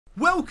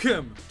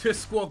Welcome to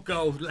Squad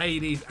Goals,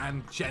 ladies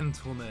and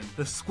gentlemen.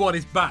 The squad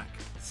is back.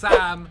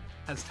 Sam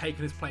has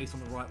taken his place on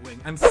the right wing,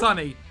 and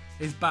Sonny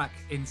is back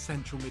in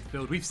central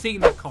midfield. We've seen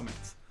the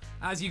comments.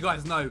 As you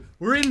guys know,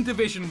 we're in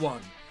Division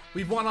 1.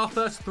 We've won our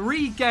first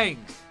 3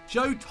 games.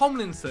 Joe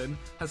Tomlinson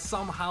has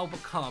somehow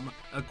become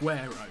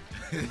Aguero.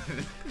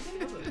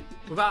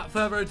 Without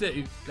further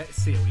ado, let's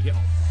see how we get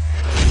on.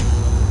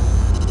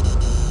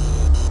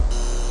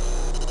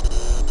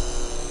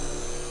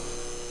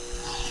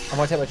 I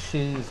might take my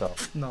shoes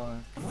off. No.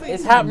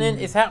 It's happening,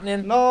 it's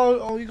happening. No,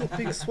 oh, you got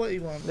big sweaty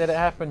one. Let it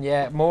happen,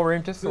 yeah. More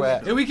room to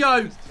sweat. Here we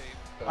go.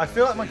 I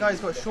feel like my guy's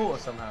got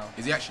shorter somehow.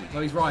 Is he actually? No,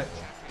 he's right.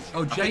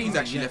 Oh, Jamie. He's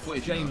actually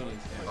left-footed. Jamie.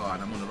 Oh,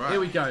 and I'm on the right. Here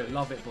we go.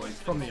 Love it, boys.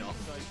 From the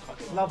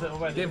off. Love it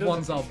already. Give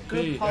ones up.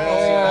 Good Big.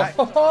 pass.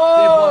 Give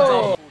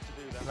ones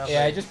up.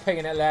 Yeah, just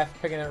picking it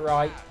left, picking it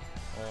right.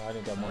 I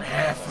didn't go more.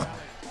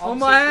 On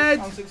my head.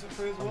 I'm 6'3" as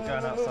well. I'm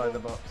going outside the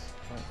box.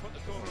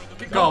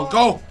 Go.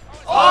 Go!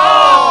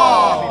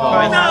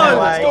 Oh!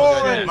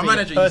 No! My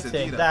manager used to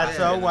do that. That's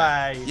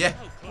away. Yeah.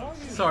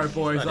 Sorry,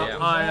 boys.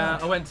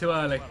 I went too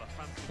early.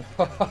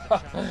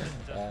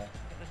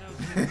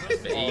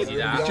 Easy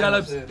that.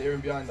 Jealous. They're in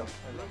behind them.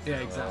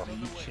 Yeah, exactly.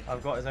 You shit.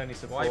 I've got his only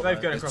support. Why are you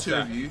both going There's across 2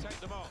 that? of you.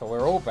 So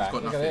we're all back.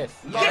 Got Look at this.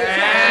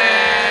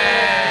 Yes!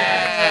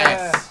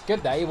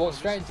 Good day, you walked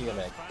straight into your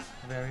leg.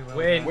 Very well.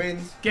 Win.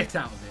 Wins. Get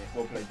out of here.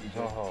 Well played, DJ.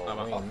 Oh,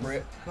 Up for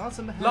it. Can I have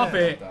some hair? Love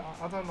it.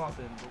 I don't like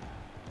being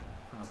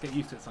Oh, get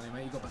used to it, Sonny,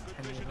 mate. You got about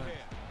 10 years left.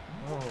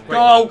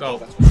 Go! Go.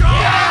 Go!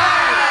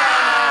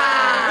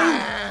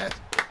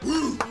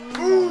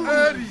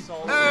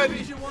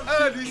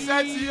 Eddie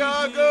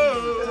Santiago!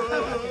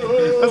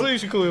 That's what you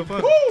should call your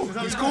phone.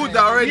 He's called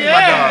that already,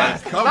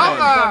 Yes! my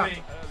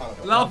guy. Come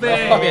on. Love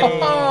it.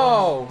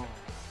 Oh!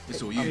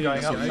 It's all you. Going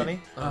It's up, all you. Sonny.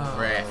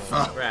 Ref.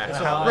 Ref.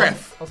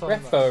 Ref.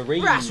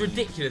 Referee. That's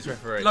ridiculous,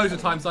 referee. Loads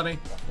of time, Sonny.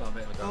 Love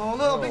it. Oh,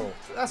 look, big,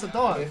 that's a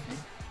dive.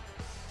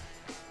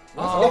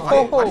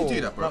 Why do you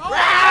do that, bro?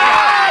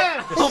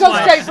 It's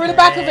gone straight through the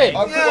back of it!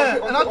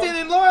 Yeah, and I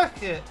didn't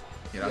like it.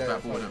 Yeah,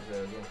 that's bad ball now.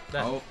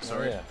 Oh,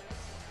 sorry. Yeah.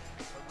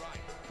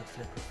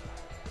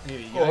 Here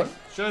you Go go. on.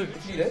 Shoot.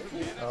 You did. The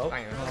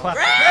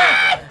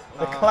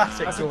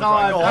classic. That's a George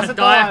dive. Ryan. That's a a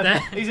dive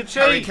dive. He's a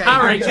Harry cheat. Kane.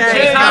 Harry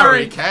Kane.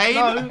 Harry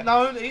Kane.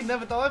 No, he'd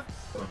never dive.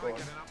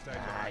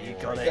 Ah, You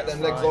got it. Get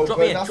them legs Fine. open. Drop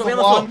me in, That's drop me the on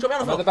the floor, one. drop me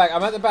on I'm the at the floor. back,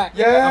 I'm at the back. Have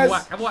Yes.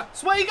 what? Have what?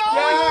 Sweaty goal.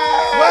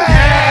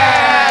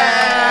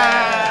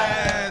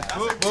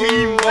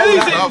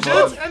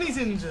 Teamwork. And he's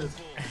injured.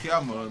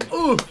 Come on.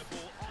 Ooh.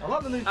 I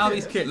like the new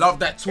Ali's kit. kick. Love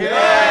that talk. Go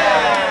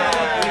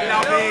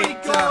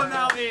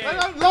now, I here.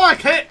 don't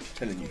like it.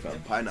 Telling you, fam.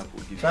 Pineapple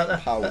gives you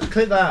That, power.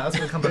 click that. That's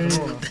gonna come back to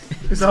normal.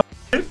 It's a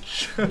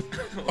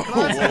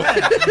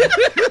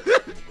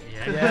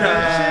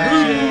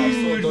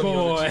Good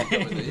boy.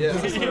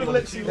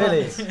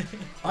 Really?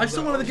 I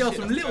saw one of the girls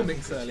from Little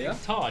Mix earlier.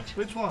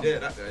 Which one? Yeah,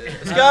 that guy. Yeah.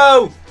 Let's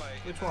go!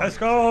 Which one? Let's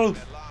go. The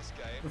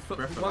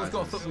one's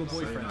got a football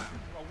boyfriend.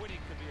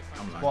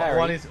 I'm like, What Harry.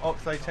 one is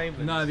Oxlade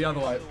Chamberlain? No, the other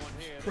one.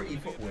 Pretty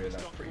footwear,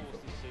 like pretty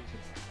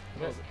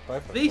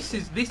footwear.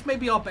 This may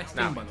be our best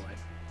team, by the way.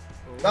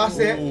 That's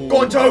it. Go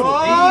on, Joe.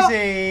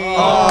 Easy.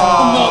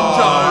 Come on,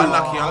 Joe.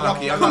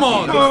 Unlucky. Come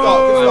on. Good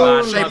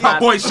start. Good Shape up,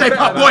 boys. Shape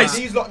up, boys.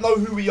 These lot know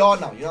who we are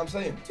now. You know what I'm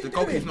saying? The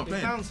goalkeeper's not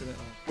playing. Bouncing it.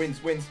 Wins.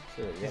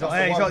 He's not.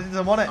 He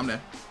doesn't want it. I'm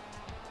there.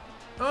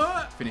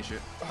 Finish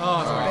it.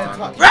 Oh, sorry. Yeah,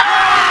 touch.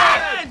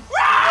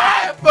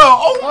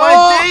 Oh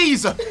my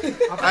days! I I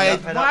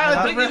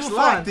think it's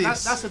like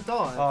this. That's a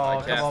dive.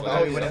 Okay, Oh, come on,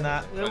 that's we're winning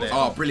that.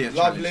 Oh, brilliant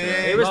Lovely.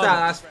 challenge. Who was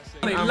that?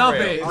 I love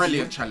it.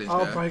 Brilliant challenge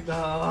I'll there. break that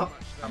up.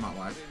 I'm out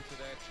wide.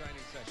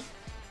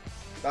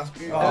 That's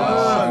beautiful.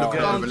 Oh, look at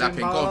go on, overlapping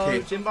Jimbo. goal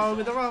kick. Jimbo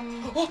with the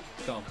run. Go.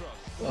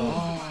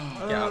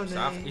 Get up,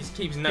 Saf. He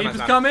keeps no man's Keeper's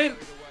man. coming.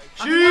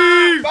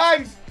 Shoot!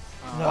 Bangs!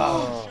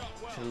 No.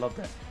 Should have loved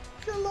it.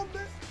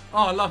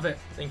 Oh, I love it.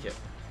 Think it.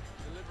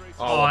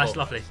 Oh, that's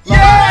lovely.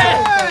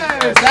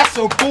 Yes! That's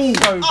a ball.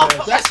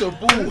 That's a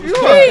ball. So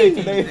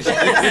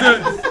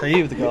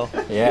you with the goal.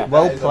 Yeah.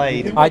 Well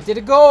played. I did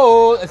a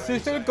goal!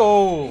 Assisted a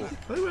goal!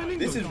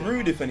 This is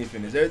rude, if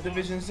anything. Is there a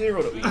Division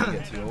 0 that we can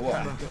get to, or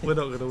what? We're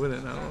not going to win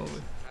it now, are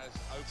we?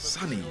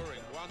 Sonny,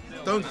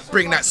 don't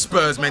bring that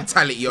Spurs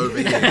mentality over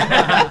here.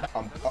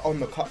 I'm on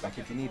the cutback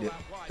if you need it.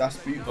 That's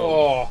beautiful.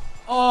 Oh.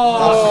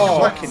 Oh,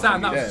 That's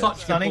Sam, that was there.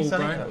 such a Sunny, good ball,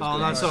 Sunny. bro. Oh,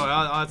 no, sorry.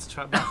 I had to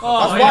track back. Oh,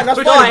 That's fine, that's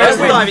Good fine. dive, That's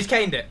good win. dive, he's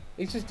caned it.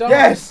 He's just done.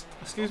 Yes!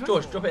 Excuse me?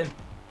 George, drop it in.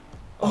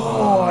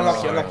 Oh,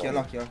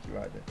 unlucky right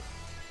there.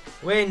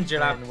 Win,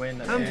 Jalab. Win.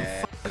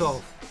 Yeah. Fuck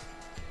off.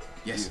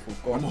 Yes.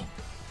 Beautiful. Go on.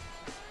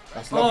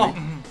 That's Oh,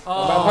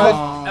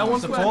 lovely. L1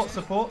 Support,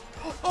 support.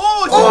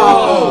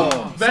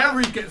 Oh,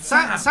 very good.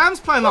 Sam's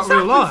playing like What's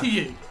real happened life. to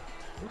you?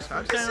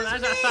 How's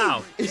that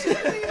foul?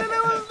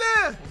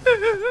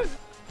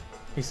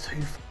 He's too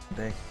f***ing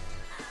big.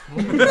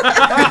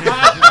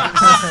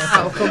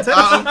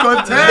 Out of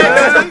context.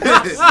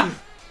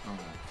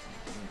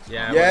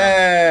 Yeah.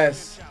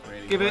 Yes.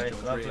 Give it.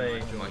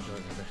 Lovely.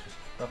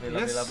 Lovely.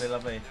 Yes.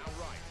 Lovely.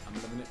 I'm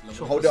loving it.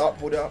 Hold it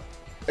up.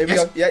 Here we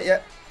Yes. go. Yeah, yeah.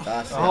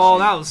 That's it. Oh,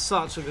 that was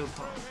such a good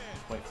pass.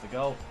 Wait for the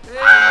goal.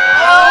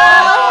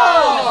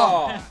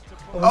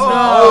 Oh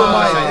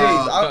my Oh,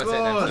 days. gotta take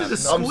that. I did a I'm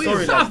squeeze.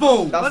 sorry.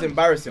 Savile! That's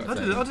embarrassing. I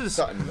did a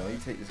Sutton, you know, you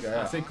take this guy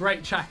That's out. a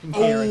great tracking.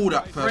 Oh,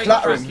 that first. Great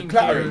Clatter tracking him,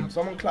 clatter Kieran. him.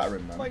 Someone clatter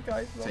him, man.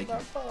 guy's Take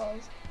it.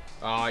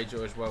 Oh,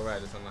 George, well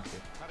read. It's unlucky.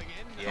 Oh,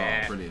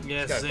 Yeah. brilliant.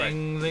 Yes, Let's go,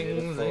 zing, zing,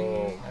 zing.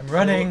 Beautiful. I'm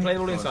running. Play it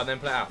all inside, then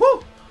play it out.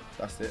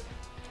 That's it.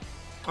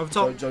 Over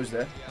top. Joe's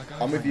there.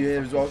 I'm with you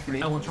here as well if you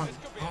need. I want to try.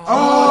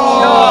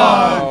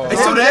 Oh!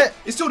 It's still there.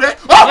 It's still there.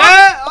 Oh!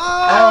 Yeah!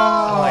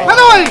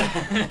 Oh!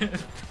 Anyway!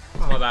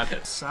 My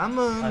bad.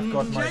 Salmon. I've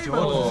got my J-Mo.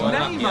 Oh,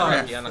 Jordan. unlucky, Neymar.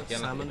 unlucky, unlucky,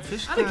 Salmon unlucky.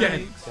 fish And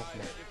again.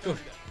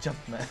 Jump,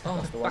 man.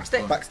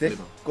 Backstick. Backstick.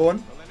 Go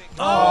on.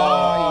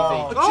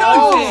 Oh,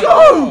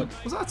 Oh!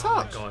 Was that a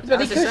touch? God. But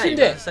he That's a save, cushioned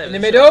that's it a in save, the that's a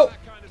middle.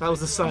 That was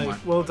the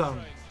save. Well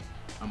done.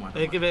 I might.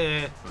 Here, give it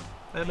here.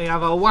 Let me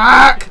have a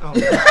whack! Oh.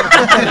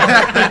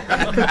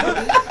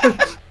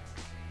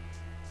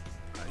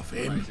 Off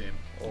him.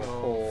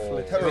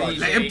 Oh. Too easy.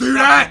 Let him do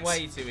that.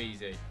 Way too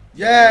easy.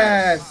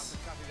 Yes.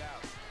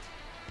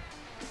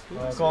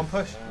 Go on,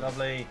 push.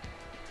 Lovely.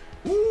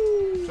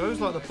 Joe's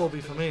like the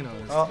Bobby Firmino.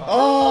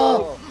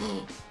 Oh.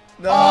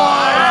 No.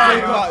 he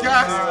He got got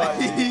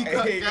gassed. excited. He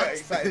got He got gassed.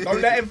 excited.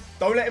 Don't let him.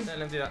 Don't let him. Don't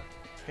let him do that.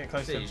 Get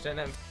close to him. Siege, don't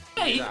let him.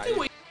 Hey, he can do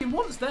what he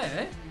wants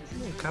there.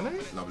 Oh, can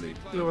he? Lovely.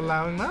 You're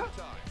allowing that?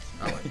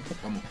 Oh, wait.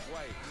 One more.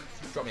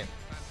 Drop me in.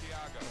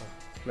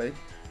 Play.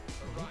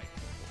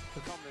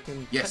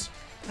 Yes.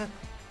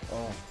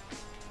 Oh.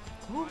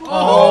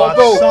 Oh,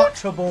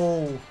 that's such a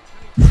ball.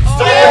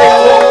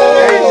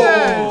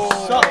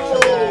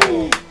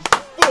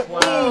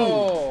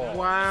 Oh.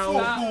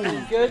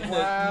 Wow.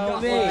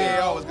 Goodness me.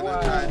 Yeah, I was going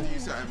to try and do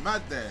something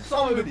mad there.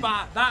 So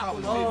bad. That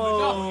was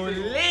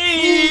Holy.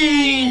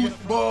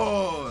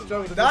 Ball.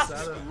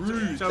 That's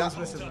rude. Joe was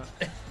missing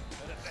that.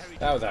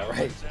 That was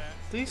outrageous.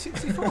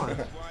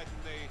 D65?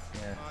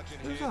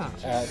 Who's that?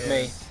 It's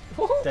me.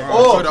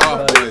 Oh, good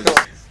half, boys.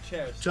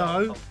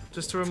 Joe,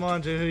 just to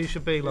remind you who you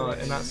should be like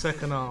in that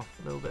second half.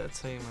 A little bit of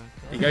team,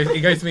 He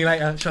goes to me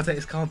later. Should I take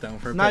this card down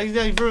for a No,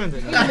 bit? you've ruined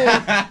it. Give me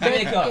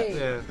a card.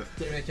 Yeah.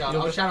 Give me a card.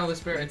 I'll channel the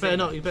spirit. You better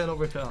not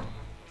rip it up.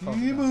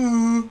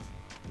 Timu.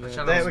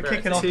 There, we're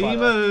kicking off. by that.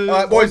 Timu.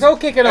 Alright, boys. It's all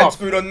kicking Next off.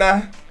 food on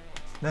now.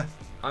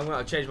 I'm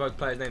going to change my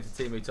player's name to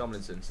Timu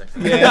Tomlinson.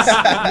 Second. Yes.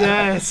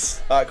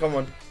 Yes. Alright, come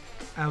on.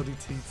 Audi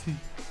TT.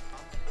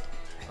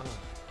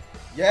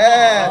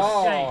 Yes.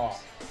 Oh.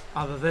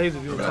 Other days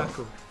of your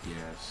tackle.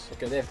 Yes.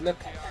 Look at this. Look.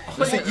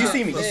 You see me. You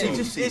see me.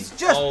 You see me. It's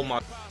just Oh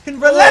my.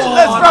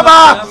 relentless Oh, from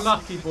us.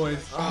 unlucky,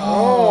 boys.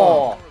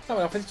 Oh.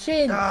 Coming off his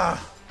chin.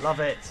 Love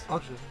it. I'll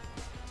just-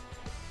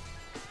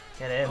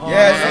 Get him.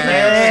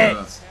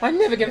 Yes. Love I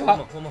never give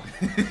up. One more.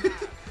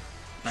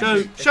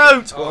 Shoot!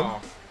 Shoot!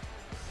 Oh.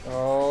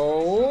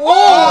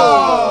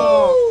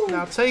 Oh.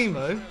 Now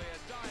Timu.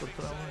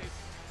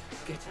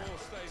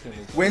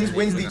 Wins,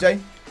 DJ.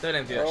 Don't let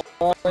him do that.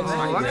 Oh,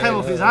 that came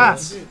off his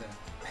ass.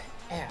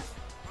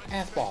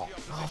 Ass ball.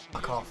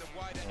 Fuck off.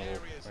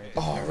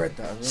 Oh, I read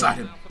that. Side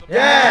him.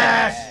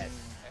 Yes.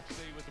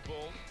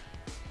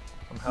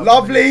 I'm helping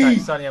Lovely. the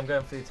attack, Sonny, I'm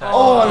going for the attack.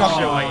 Oh,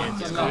 unlucky.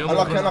 You're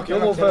Unlucky.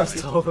 more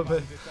versatile than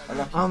me.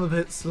 I'm a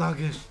bit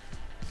sluggish.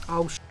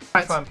 Oh, shit.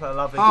 Try and play a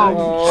lovely.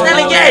 Oh,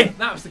 Still again.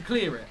 That was to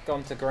clear it.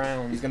 Gone to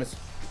ground. He's gonna.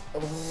 Oh,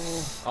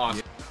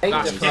 Hate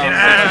that's the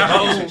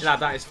fucking lad,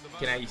 that is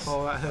fucking ace.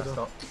 Oh, that header.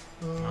 Stop.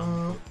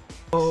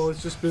 Oh,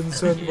 it's just been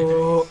sent for a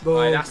hot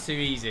Right, dog. that's too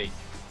easy.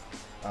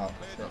 Oh.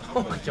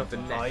 Oh my god, the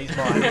Oh, net. he's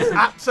mine. He's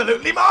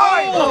absolutely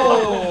mine. It's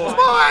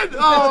mine!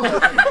 Oh!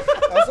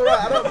 That's alright.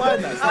 I don't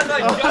mind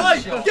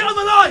that. Get on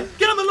the line!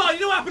 Get on the line! You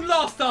know what happened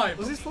last time?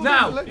 Was this for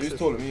Now. Who's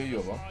taller, me or you,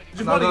 bro?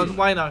 No, no,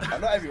 Wayno.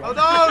 Not everyone.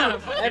 Oh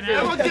no!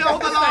 Everyone get on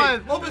the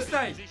line!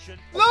 Overstay.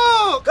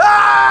 Look!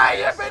 Ah,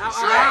 you've been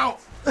Out.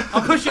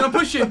 I'm pushing. I'm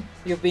pushing.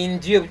 You've been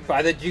duped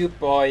by the dupe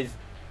boys.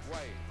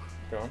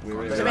 Go on.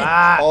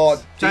 Relax.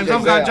 Oh, James, DJ's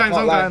I'm there, going, James,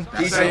 I I'm can't going. lie.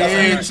 That's DJ,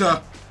 that's it.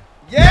 it.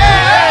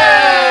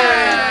 Yeah!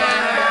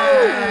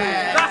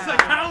 That's a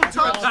counter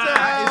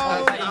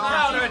attack.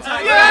 Counter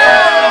attack.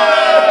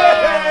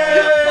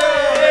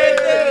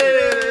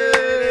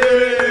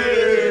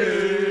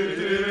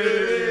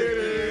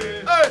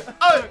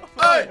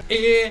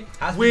 Here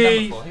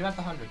we Who had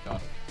the 100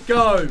 card?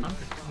 go.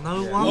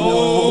 No one.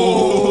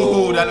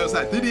 Oh, that looks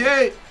like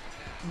Didier.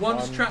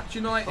 Once trapped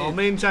United. Oh,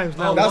 me and James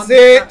now. That's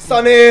it,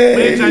 Sonny.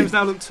 Me and James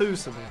now look too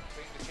similar.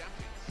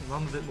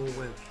 Run a bit more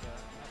with.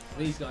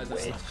 These guys are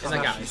In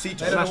that gap. You see, They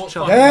don't know Slash what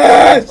chop. fun.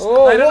 Yes!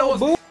 Oh, They don't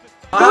know what's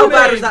How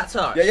bad was that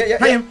touch? Yeah.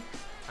 Play him.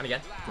 And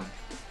again.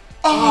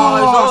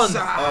 Oh, it's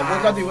on. What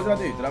did I do? What did I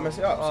do? Did I mess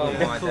it up? Oh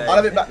Sorry. my days. I'll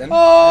have it back then.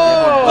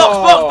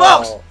 Oh.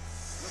 Box!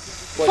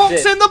 What's Box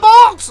this? in the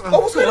box! Oh,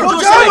 what's going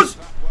on? Jones!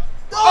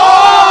 Oh!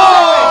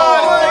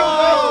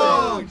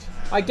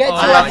 I get to Oh, a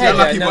unlucky, header,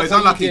 unlucky, and boys, that's what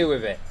unlucky. you do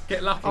with it.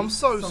 Get lucky. I'm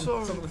so Some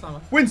sorry. of the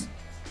summer. Wins.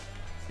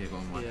 Yeah, go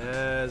on, one.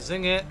 Yeah,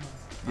 zing it.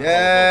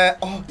 Yeah.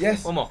 Oh,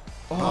 yes. One more.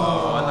 Oh,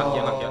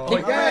 Unlucky.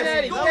 Keep going,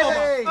 Eddie. Ernie!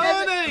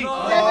 Never give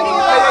up.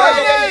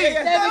 Ernie!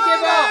 Never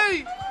give up.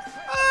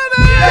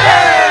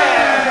 Ernie!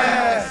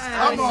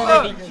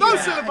 No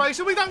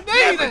celebration, we don't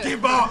need it!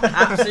 Give up.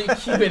 Absolutely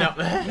queuing up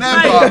there.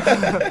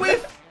 Never. We're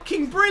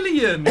fucking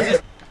brilliant.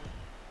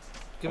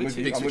 I'm with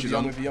you. Big I'm with switches you.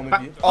 I'm on. with you. I'm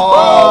with you.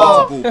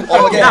 Oh,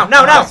 Oh, again.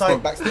 Now.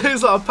 Backside, backside.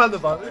 It's like a panda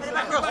bun.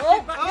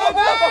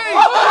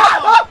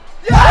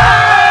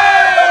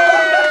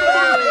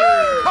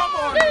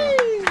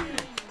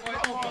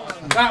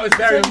 That was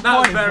very.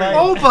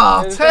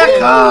 Over!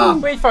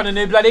 Tekka! We found a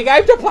new bloody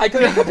game to play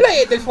because we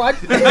completed this one.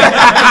 We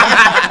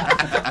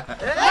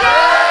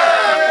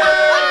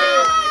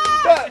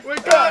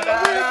got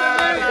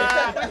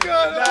it! We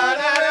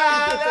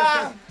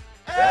got it!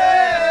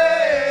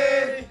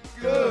 Hey,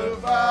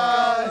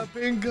 goodbye.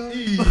 Bingo! Oi,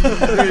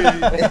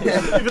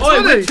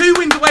 we're 2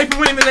 wins away from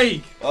winning the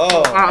league.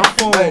 Oh. Out of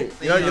 4. Hey,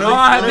 you know,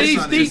 Alright, you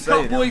know, these top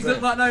saying, boys I'm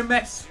look like no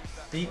mess.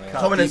 Deep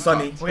Tom and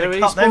Sonny. We're They're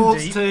gonna cut them esports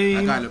deep. That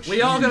team. guy looks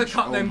We are gonna huge.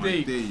 cut them Oh my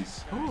deep.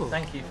 days.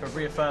 Thank you for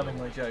reaffirming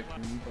my joke.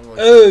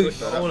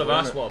 All of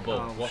us, what a ball.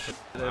 Oh, What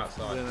a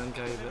outside. And then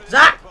gave it.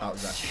 Zach! Oh,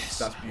 that's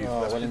beautiful.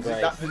 Oh, That's well and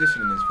great. that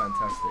positioning is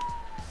fantastic.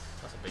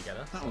 That's a big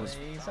header. That was.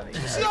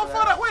 Easy. See how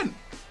far that went?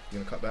 You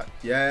gonna cut back?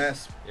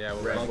 Yes. Yeah,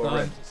 Red. well Well done.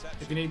 done.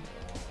 If you need.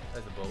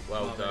 There's the ball.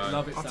 Well done.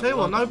 Love it. I'll Sam. tell you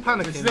what, no This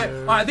is panicking. it.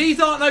 Alright, these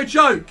aren't no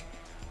joke.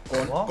 Go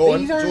on. What? Go on.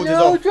 These are George is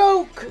no off.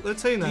 joke. The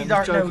team name These is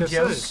aren't Joke no FC.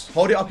 jokes.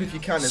 Hold it up if you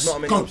can. There's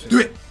not many Go. options. Do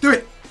it. Do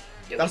it.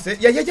 That's it.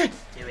 Yeah. Yeah.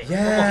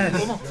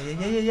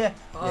 Yeah.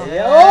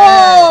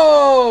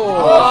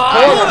 Oh!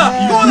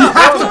 You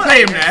have to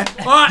play him there.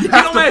 Alright, You get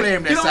have on to med. play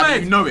him there, Get on Sam.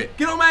 med. You know it.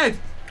 Get on med.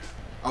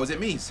 Oh, was it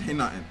me saying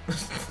nothing?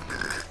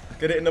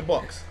 Get it in the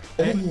box.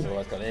 Oh,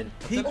 I've gone in.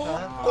 Keep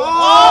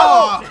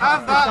Oh!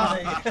 Have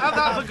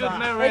that for good They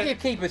merit. give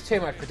keepers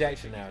too much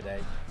protection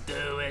nowadays.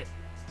 Do it.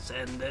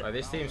 Send it. Right,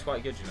 this team's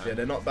quite good, you know. Yeah,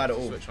 they're not bad at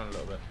all. Switch on a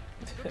little bit.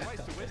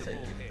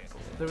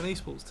 They're an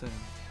esports team.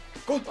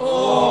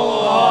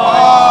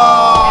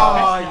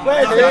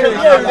 Where's Dude, the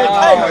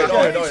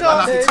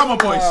That's the Tama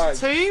boys.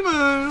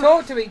 Timu!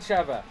 Talk to each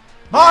other.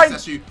 Yes,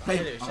 that's you. Play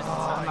him.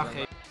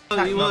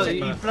 Unlucky.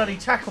 You bloody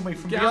tackle me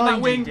from Get on behind. that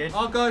You wing. did.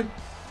 I'll go.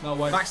 No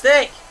way. Back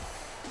stick!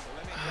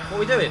 What are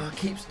we doing?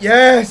 Keeps.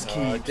 Yes. Oh,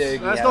 Keeps. Doogie,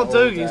 That's yeah, not all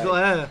Doogie, day. he's got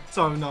hair.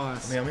 So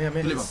nice. I'm here.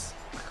 Deliver.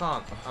 I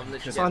can't. I'm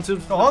literally. Sign to.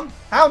 Go on.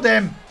 Hound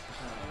him.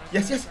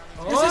 Yes.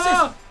 Oh, One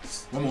more.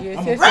 Yes, One yes, more.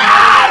 yes,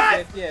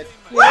 yes, yes,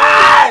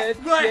 yes,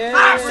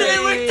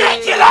 absolutely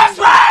ridiculous,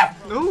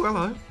 Oh,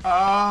 hello.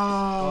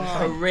 Oh.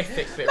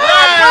 Horrific bit.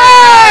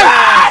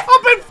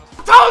 I've been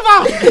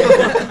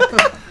f***ed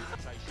over!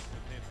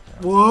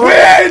 Whoa.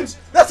 Wins.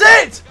 That's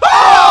it.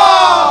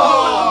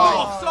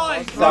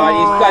 offside. Offside,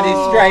 he's bloody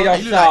straight He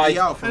looked like offside.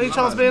 Diao from Any the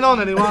chance Lions. being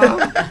on anyone?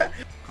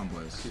 Come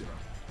boys.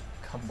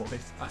 Come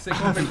boys. That's it.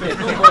 Come on, boys.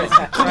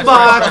 Come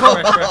back,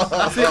 come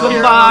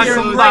back,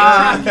 come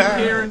back.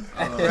 Kieran.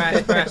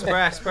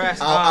 Press.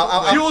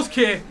 Ow. Yours,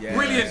 Kier. Yes.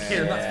 Brilliant,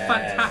 Kieran. That's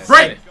fantastic.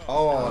 Break.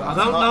 Oh. I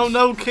don't know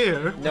no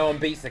Kier. No one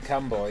beats the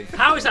cum boys.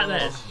 How is that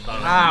theirs?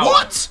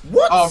 What?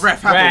 Oh,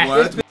 ref, have a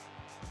word.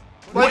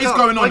 What is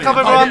going on Wake up,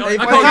 here? everyone. I Wake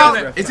can't up.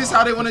 get it. Is this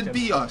how they want to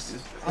beat us?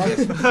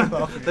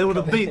 They would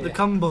have beat the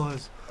cum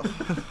boys.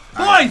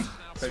 Boys!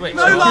 Switch.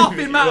 No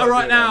laughing matter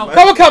right now.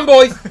 Come on, cum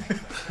boys!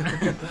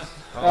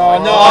 Oh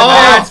no,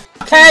 lads!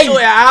 Kane!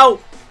 Sort it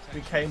out.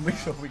 We came, we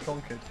saw, we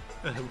conquered.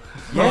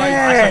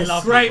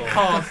 Yes! Great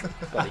pass.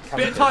 Bloody cum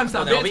Bit of boys. time,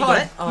 Sam. Bit of we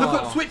time. got Look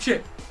up, switch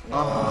it.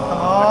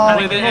 Oh,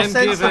 With it more and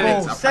give it.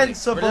 sensible,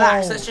 sensible.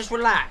 Relax. Let's just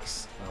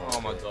relax.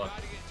 Oh my god.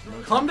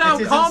 Calm down.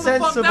 This Calm isn't the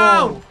fuck sensible.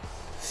 down.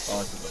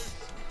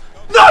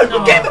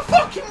 No, get in the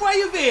fucking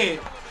way of it.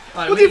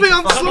 What do you think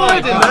I'm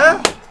sliding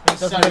there?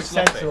 Doesn't look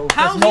sensible.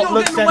 How's Does he not not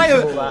look getting in the way of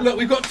sensible, it? that. Look,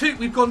 we've gone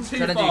too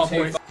Trying to far, do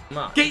too boys.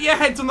 much. Get your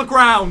heads on the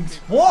ground.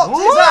 What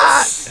is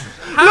that?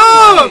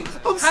 How? Look,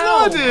 I'm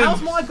sliding.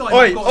 How's my guy?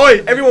 Oi, not got-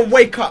 oi! Everyone,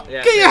 wake up!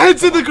 Yeah. Get your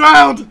heads in the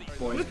ground.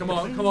 Boys, come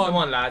on, come Come on.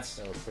 on, lads.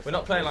 We're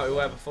not playing like we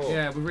were before.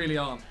 Yeah, we really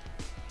aren't.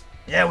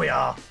 Yeah, we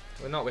are.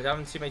 We're not. We're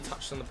having too many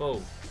touches on the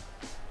ball.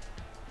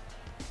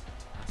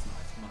 That's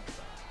nice, much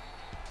better.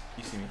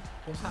 You see me?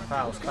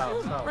 Foul.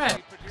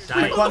 Red.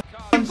 Quick one.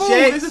 Ball,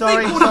 Shit, there's a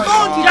sorry, thing called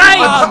sorry.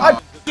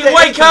 advantage.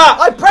 Wake up!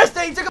 I pressed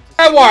it. He took a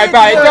Don't worry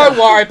about it, don't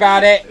worry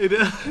about it.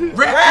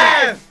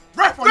 Ref!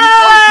 Ref!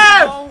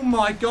 Oh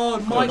my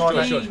god, Mike God,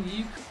 Dean.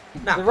 You...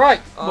 You're right.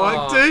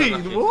 Mike so Dean,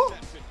 unlucky. what?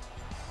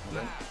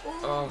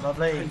 Oh,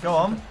 Lovely. Go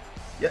on.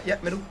 Yeah,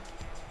 middle.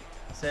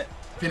 That's it.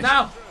 Finish.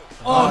 Now.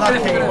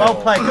 Unlucky. Well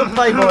played. Good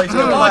play, boys.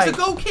 Good Oh, it's a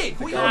play. goal kick.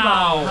 What are you on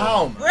about?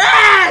 How?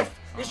 Ref!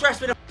 This ref's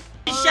been a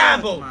Oh,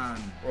 shamble. man.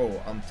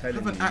 Bro, I'm telling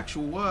Have you. an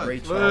actual word. Ray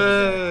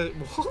Charles.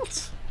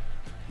 What?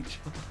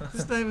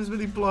 His name as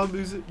many blind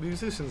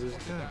musicians as you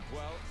can.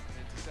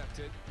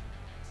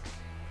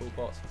 Full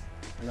pot.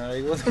 No,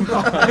 he wasn't.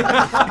 What,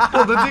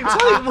 the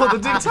dictator? What, the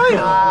dictator?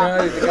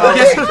 No, the guy.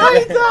 Yes.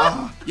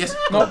 Ah, yes.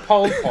 Not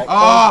Pol Pot.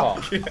 Ah.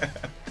 Pol Pot.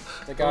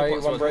 The guy who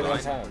won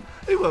Britain's hand.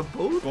 He went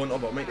bald. Go on,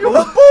 Obbo, mate.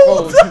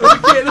 Balls.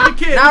 Look at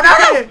Kieran.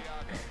 No.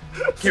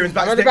 Kieran's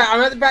back I'm at the stick. back.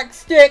 I'm at the back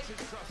stick.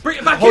 Bring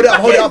it back Hold in, up,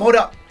 back hold in. up, hold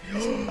up.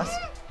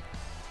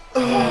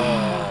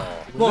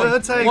 One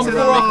One before half time. One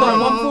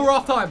before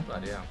half time.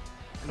 Bloody hell.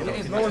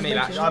 That's me,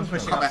 Lash. I'm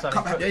pushing up, Sonny.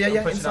 Yeah, yeah, yeah.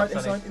 I'm pushing up,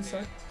 Inside, Sonny. inside,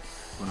 inside.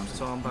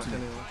 So I'm back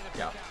anyway.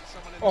 Yeah.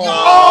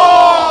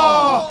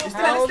 Oh!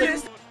 How did he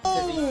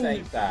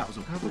save that?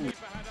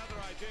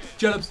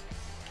 Jellabs.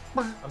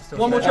 I'm still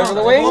One more staying chance.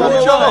 up. One more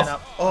Sonny's chance. staying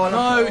up. Oh,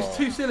 No, it's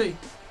too silly.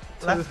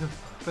 Left.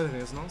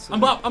 It's not so.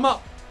 I'm up. I'm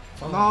up.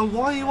 No,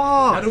 why you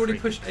are? I'd already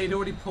pushed. He'd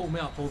already pulled me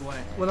up all the way.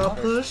 When I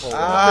push,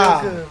 Ah.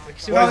 good.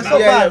 No, it's not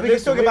bad. We can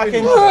still get back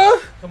in.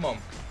 Come on.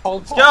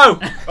 Let's Let's go!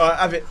 Alright,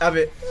 have it, have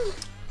it.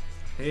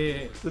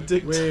 Here. The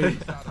dictator.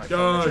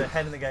 Go.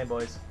 Head in the game,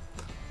 boys.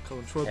 Come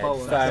on, Troy Head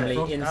Bowen.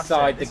 firmly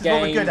inside the This is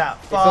what we're game. good at.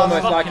 It's Fast.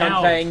 almost like I'm Fucking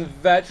playing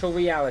virtual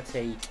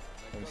reality.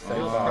 I'm so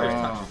far. I'm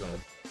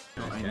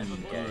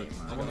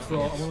on the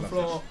floor. I'm on the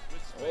floor.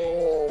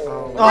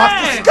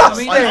 Oh, it's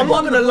disgusting. I'm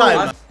not gonna lie.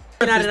 I've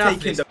had enough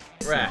of taking this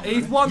crap.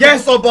 He's one.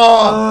 Yes,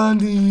 Oba!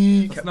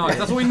 That's nice.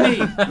 That's what we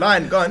need.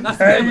 Line, go on. That's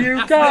the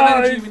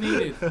energy we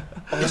needed.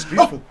 That's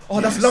beautiful. Oh,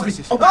 that's lovely.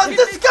 Oh, That's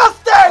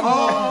disgusting!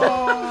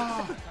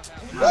 oh.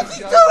 What's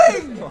he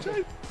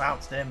doing?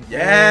 Bounced him. Boys,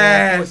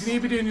 Yes. you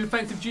need to be doing your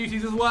defensive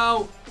duties as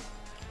well.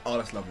 Oh,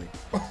 that's lovely.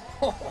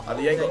 Oh,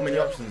 you ain't got many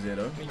options here,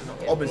 though.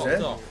 Oba's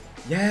there.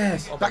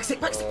 Yes. Back stick,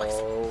 back stick, back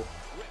stick.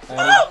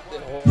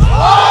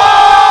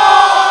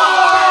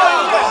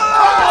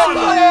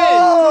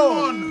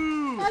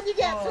 How'd you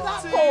get to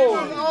that ball?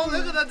 Oh,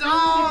 look at the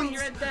dance!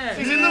 You're in there.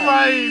 He's in the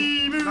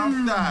rave.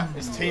 Love that.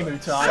 It's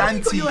Timu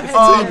time. Santi,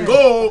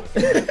 Go.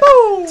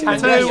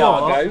 Tell you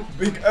what. Tiago.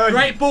 Big early.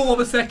 Great ball,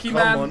 Obaseki,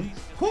 man.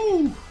 Come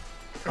on.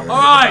 All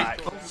right,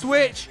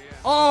 switch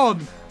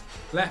on.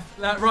 Left,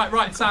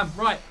 right, Sam,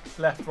 right.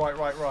 Left,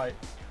 right.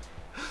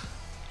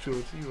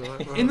 George, you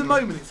right. In the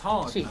moment, it's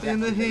hard. In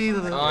the heat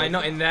of the. Oh,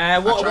 not in there.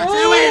 What are we tried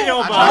doing? to-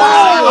 Oba?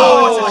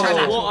 I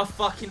tried to- What a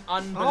fucking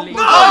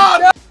unbelievable.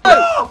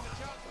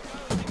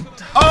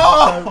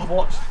 Don't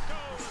watch.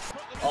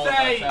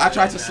 Say. I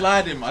tried to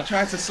slide him. What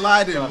happened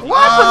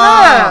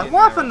there?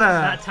 What happened there?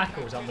 That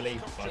tackle was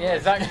unbelievable. Yeah,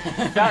 Zach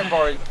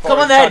Boris. Come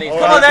on then,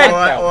 come on then.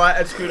 Alright,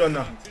 let's screw it on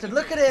now.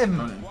 Look at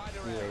him.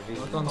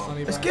 Well done,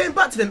 Sonny, Let's bro. get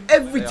back to them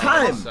every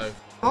time.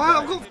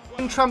 I've got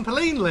f***ing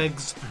trampoline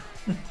legs.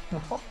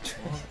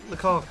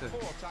 Lukaku.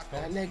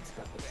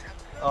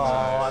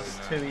 Oh, that's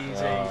too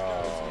easy.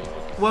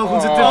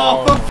 Welcome to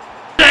Oh, Div. for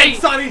f***ing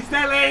Sonny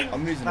Snelling.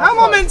 I'm losing. How am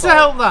I meant to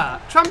help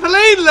that?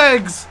 Trampoline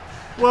legs.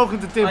 Welcome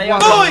to Div 1.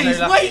 Boys,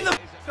 wait the f***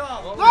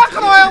 up. Why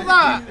can I help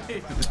that?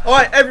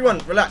 Alright, everyone,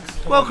 relax.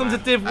 Welcome to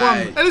Div 1.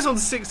 Aye. And it's on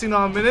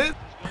 69 minutes.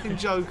 Fucking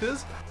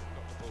jokers.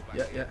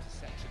 Yeah, yeah.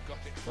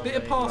 Bit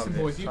of passing,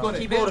 boys. You got it.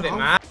 Keep hold of it,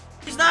 man.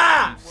 Who's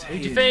that? Who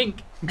do you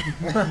think?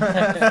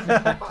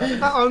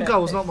 That own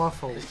goal's not my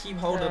fault. Just keep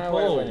holding the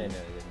ball. Don't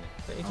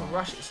need to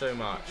rush it so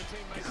much.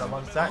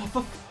 Someone's Zach.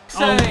 Oh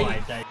Say, my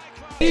day.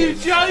 you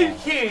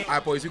joking?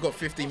 Alright, boys, we've got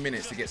 15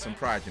 minutes to get some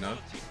pride, you know?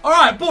 All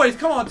right, boys,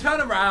 come on, turn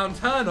around,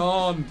 turn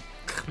on.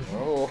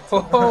 Oh, I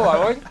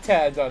won't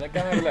turn on. Come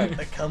have a look.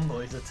 The cum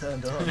boys are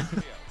turned on.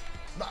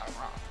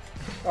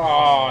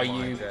 Oh,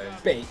 you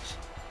bitch.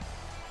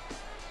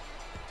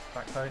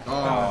 Back post.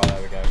 Oh,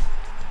 there we go.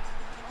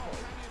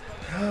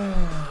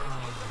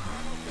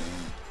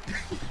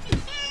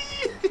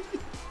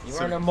 You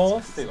wearing a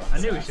morph too? I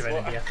knew we should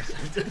end the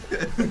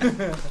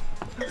episode.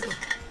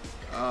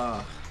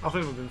 I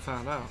think we've been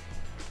found out.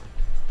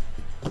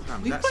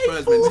 Damn, We that played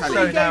Spurs full mentality.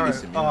 So games. narrow.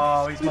 Listen, man.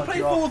 Oh, he's We mugged played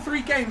you off.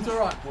 4-3 games, all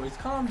right, boys.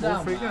 Calm All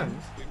down. 3 man.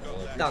 games.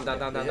 Down.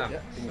 Yeah, yeah.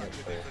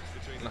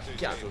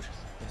 Get out, George.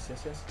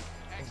 Yes.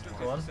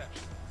 Go on.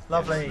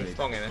 Lovely.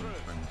 Bong in it.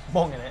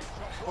 Bong in it.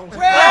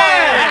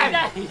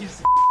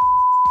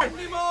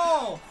 Any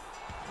more?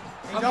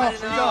 He's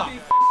off.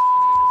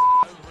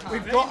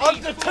 We've got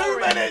under 2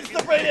 minutes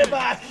to bring it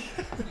back.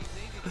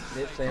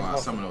 Alright,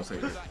 someone else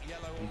take it.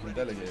 You can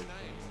delegate.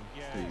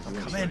 Please.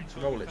 Come in.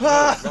 Roll it.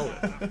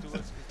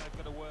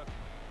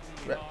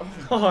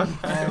 Roll it.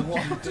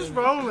 Just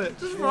roll it.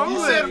 Just roll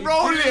You it. said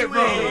roll it,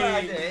 bro.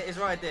 It's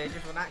right there,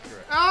 just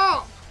inaccurate.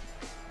 Oh!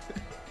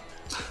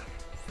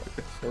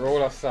 We're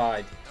all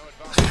offside.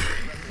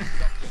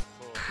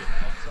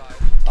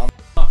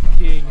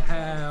 Fucking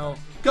hell.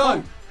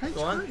 Go.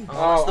 Go on.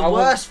 Oh, It's the I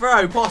was- worst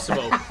throw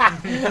possible.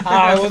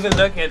 I wasn't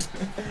looking.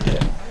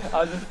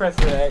 I was just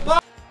pressing it.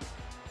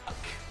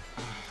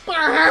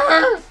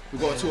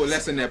 We've got to a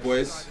lesson there,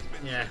 boys.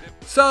 Yeah.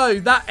 So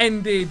that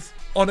ended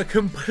on a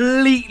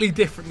completely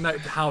different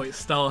note to how it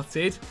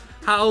started.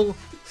 How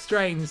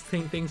strange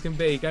things can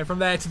be, going from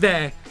there to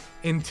there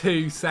in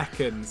 2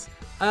 seconds.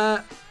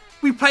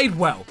 We played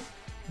well.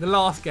 The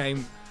last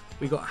game,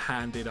 we got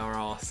handed our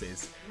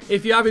asses.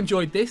 If you have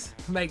enjoyed this,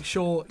 make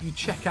sure you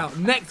check out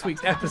next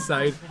week's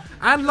episode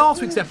and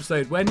last week's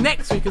episode, where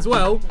next week as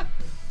well,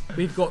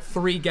 we've got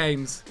 3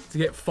 games to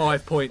get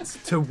 5 points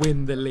to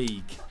win the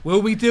league.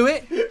 Will we do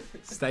it?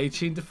 Stay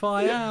tuned to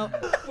find out.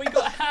 We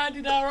got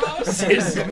handed our asses.